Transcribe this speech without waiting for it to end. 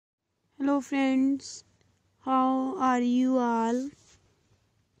Hello friends, how are you all?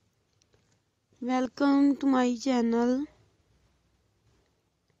 Welcome to my channel.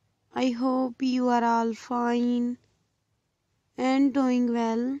 I hope you are all fine and doing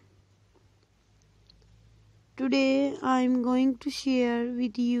well. Today I am going to share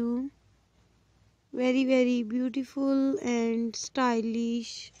with you very beautiful and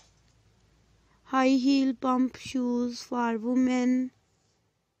stylish high heel pump shoes for women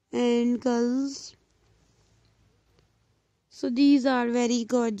and girls. So these are very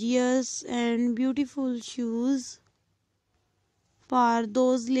gorgeous and beautiful shoes for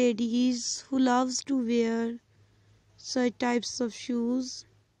those ladies who loves to wear such types of shoes.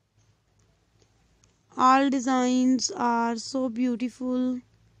 All designs are so beautiful,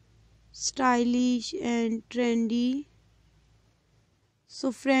 stylish and trendy.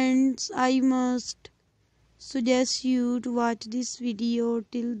 So friends, I must suggest you to watch this video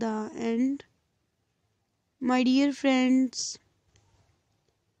till the end. My dear friends,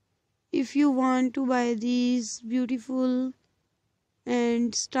 if you want to buy these beautiful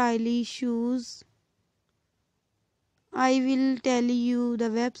and stylish shoes, I will tell you the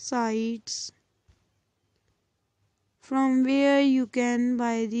websites from where you can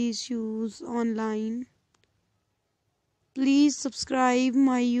buy these shoes online. Please subscribe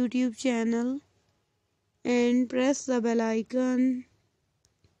my YouTube channel and press the bell icon.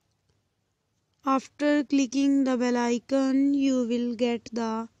 After clicking the bell icon, you will get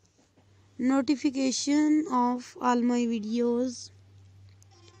the notification of all my videos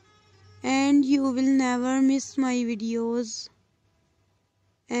and you will never miss my videos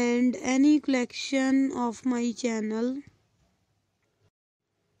and any collection of my channel.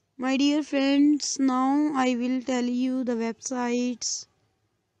 My dear friends, now I will tell you the websites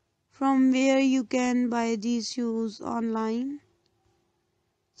from where you can buy these shoes online.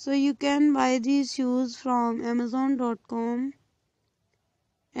 So you can buy these shoes from Amazon.com,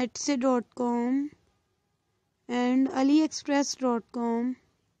 Etsy.com and AliExpress.com.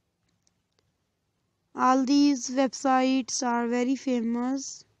 All these websites are very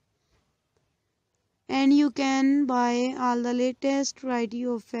famous and you can buy all the latest variety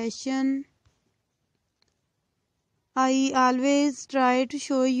of fashion. I always try to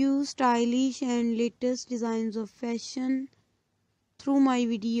show you stylish and latest designs of fashion through my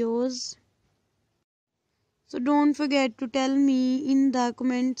videos. So don't forget to tell me in the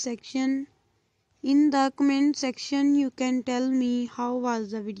comment section. In the comment section you can tell me how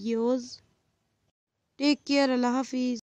was the videos. Take care. Allah Hafiz.